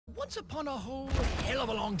once upon a whole hell of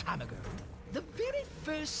a long time ago, the very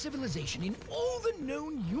first civilization in all the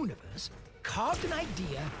known universe carved an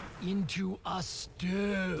idea into a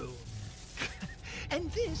stone.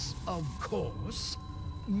 And this, of course,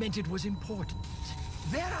 meant it was important.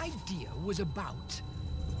 Their idea was about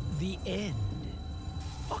the end.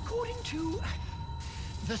 According to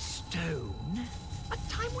the stone, a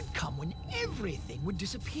time would come when everything would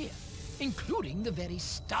disappear, including the very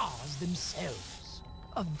stars themselves.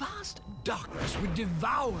 A vast darkness would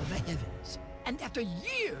devour the heavens, and after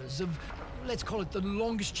years of, let's call it the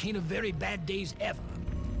longest chain of very bad days ever,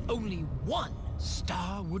 only one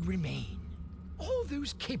star would remain. All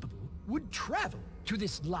those capable would travel to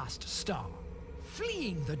this last star,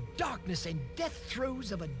 fleeing the darkness and death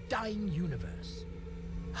throes of a dying universe.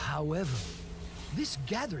 However, this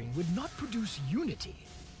gathering would not produce unity,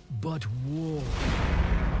 but war.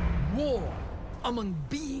 War among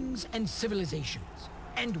beings and civilizations,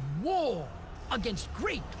 and war against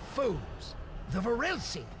great foes, the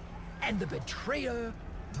Varelsi and the betrayer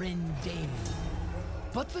Rendane.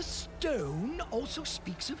 But the stone also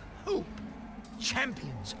speaks of hope.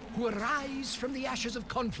 Champions who arise from the ashes of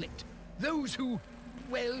conflict. Those who,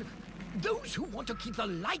 well, those who want to keep the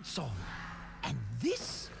lights on. And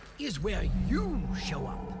this is where you show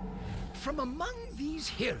up. From among these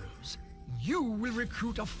heroes, you will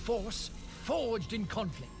recruit a force forged in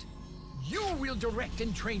conflict. You will direct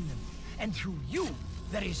and train them, and through you,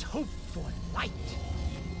 there is hope for light.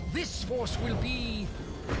 This force will be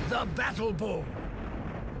the Battleborn.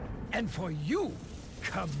 And for you,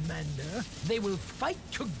 Commander, they will fight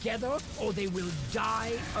together or they will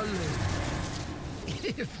die alone.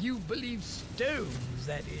 If you believe stones,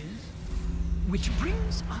 that is. Which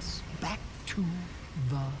brings us back to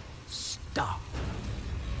the star.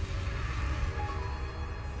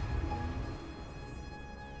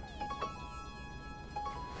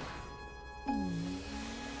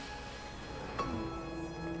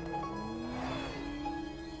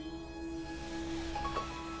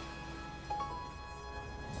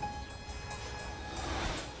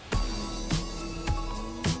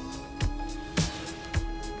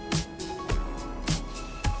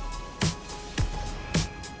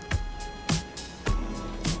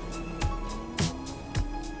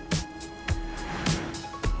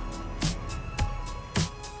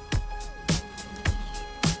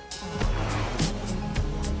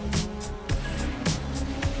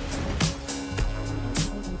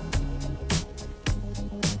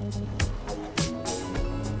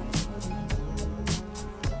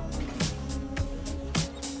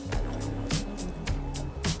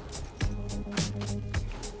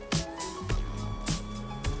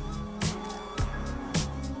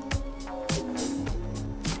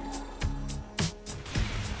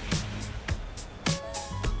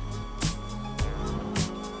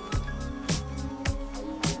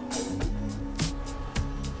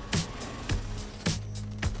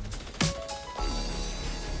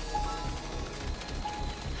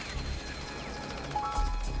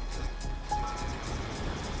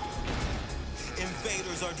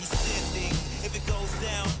 Invaders are descending. If it goes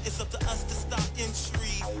down, it's up to us to stop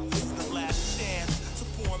entry. This is the last chance to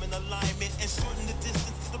form an alignment and shorten the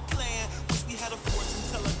distance to the plan. Wish we had a fortune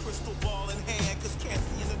teller crystal ball in hand, cause can't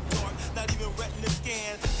see in the dark, not even retina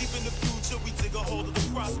scan. Deep in the future, we dig a hold of the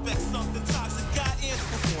prospect. Something toxic got in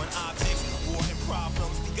with foreign objects, war and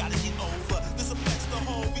problems we gotta get over. This affects the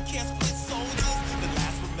whole, we can't split soldiers. The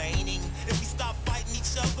last remaining, if we stop fighting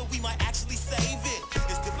each other, we might actually save it.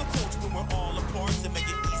 It's difficult when we're all apart to make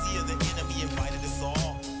it easier. The enemy invited us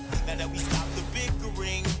all. Now that we stop the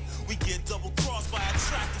bickering, we get double crossed by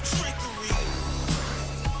attractive trickery.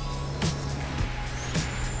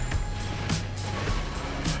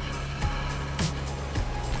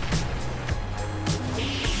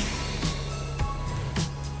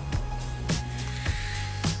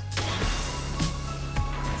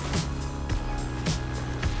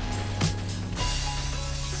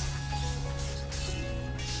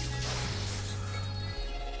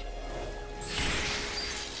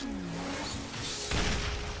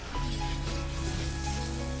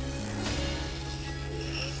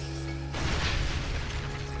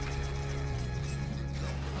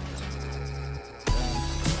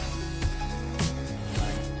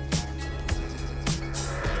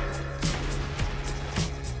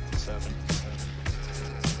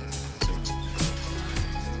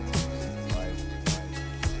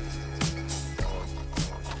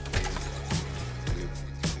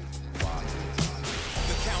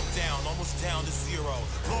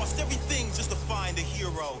 Lost everything just to find a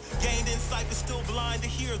hero. Gained insight but still blind to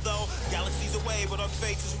hear though. Galaxies away but our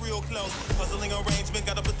fate is real close. Puzzling arrangement,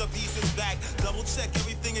 gotta put the pieces back. Double check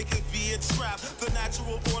everything, it could be a trap. The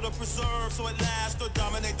natural order preserved so it lasts or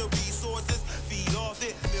dominate the resources. Feed off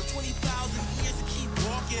it, live 20,000 years and keep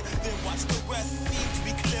walking. Then watch the rest seem to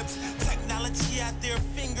eclipse. Technology at their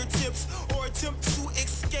fingertips or attempt to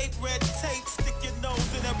escape red tape. Stick your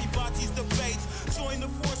nose in everybody's debates. Join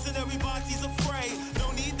the force and everybody's afraid.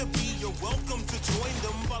 No need to be, you're welcome to join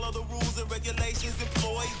them. Follow the rules and regulations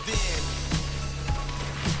employed then.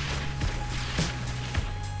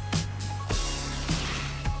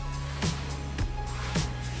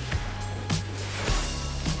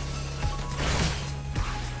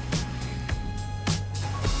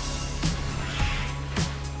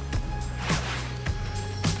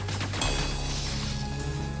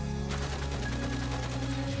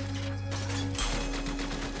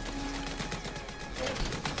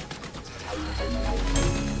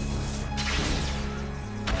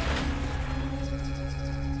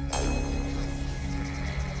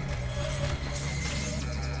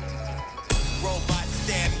 Robots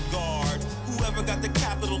stand guard. Whoever got the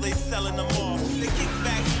capital, they selling them off. They kick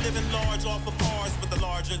back, living large off of ours. But the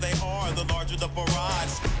larger they are, the larger the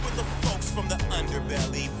barrage. With the folks from the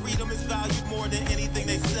underbelly, freedom is valued more than anything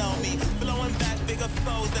they sell me. Blowing back bigger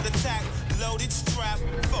foes that attack. Loaded strap,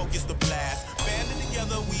 focus the blast. Banding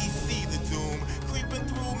together, we see the doom. Creeping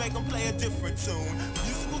through, make them play a different tune.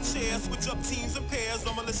 Musical chairs, switch up teams and pairs.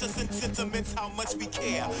 No malicious sentiments, how much we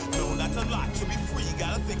care. No, not a lot. To be free,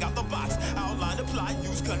 gotta think out the box. Outline the plot,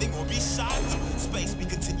 use cunning or be shot. Space, we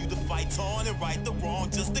continue to fight on and right the wrong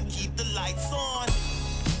just to keep the lights on.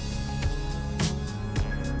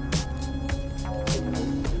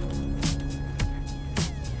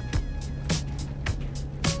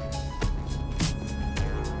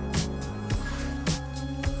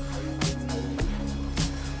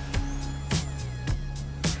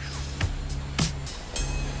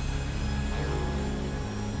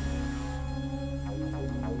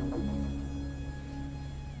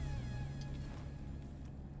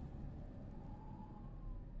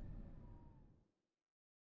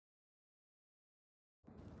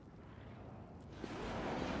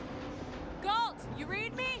 You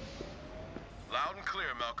read me? Loud and clear,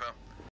 Melka.